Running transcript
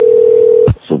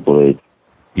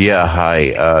Yeah,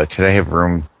 hi. Can I have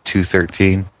room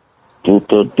 213?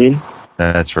 213?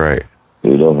 That's right.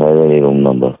 We don't have any room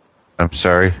number. I'm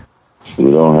sorry?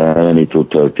 We don't have any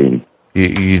 213.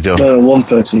 You don't?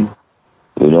 113.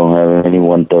 We don't have any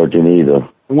 113 either.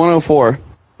 104.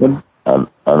 I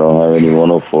don't have any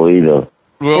 104 either.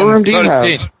 Room do you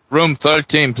 13. have? Room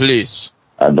 13, please.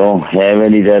 I don't have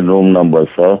any that room number,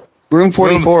 sir. Room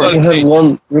 44. You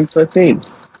had room 13.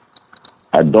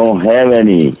 I don't have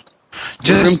any.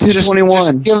 Room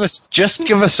 221. Just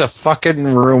give us a fucking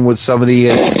room with somebody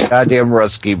in, goddamn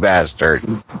Rusky bastard.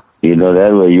 You know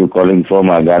that where you calling from?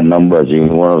 I got numbers. You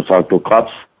want to talk to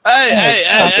cops?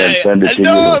 Hey. Send it to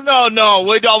No.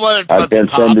 We don't want to I talk to can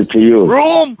cops. send it to you.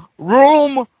 Room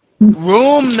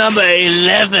number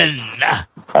 11.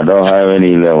 I don't have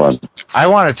any 11. I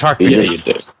want to talk to Yeah, you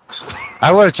do.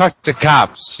 I want to talk to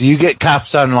cops. You get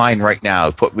cops online right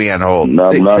now. Put me on hold. No,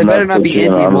 They better not be putting it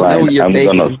Indian. We'll know online. you're I'm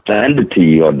faking. going to send it to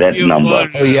you on that number.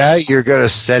 Oh, yeah? You're going to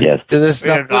send Yes. it to this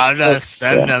We're number? gonna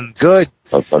send them. Good.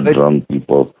 For drunk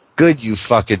people. Good, you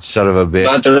fucking son of a bitch.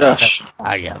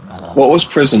 Madarash. What was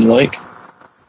prison like?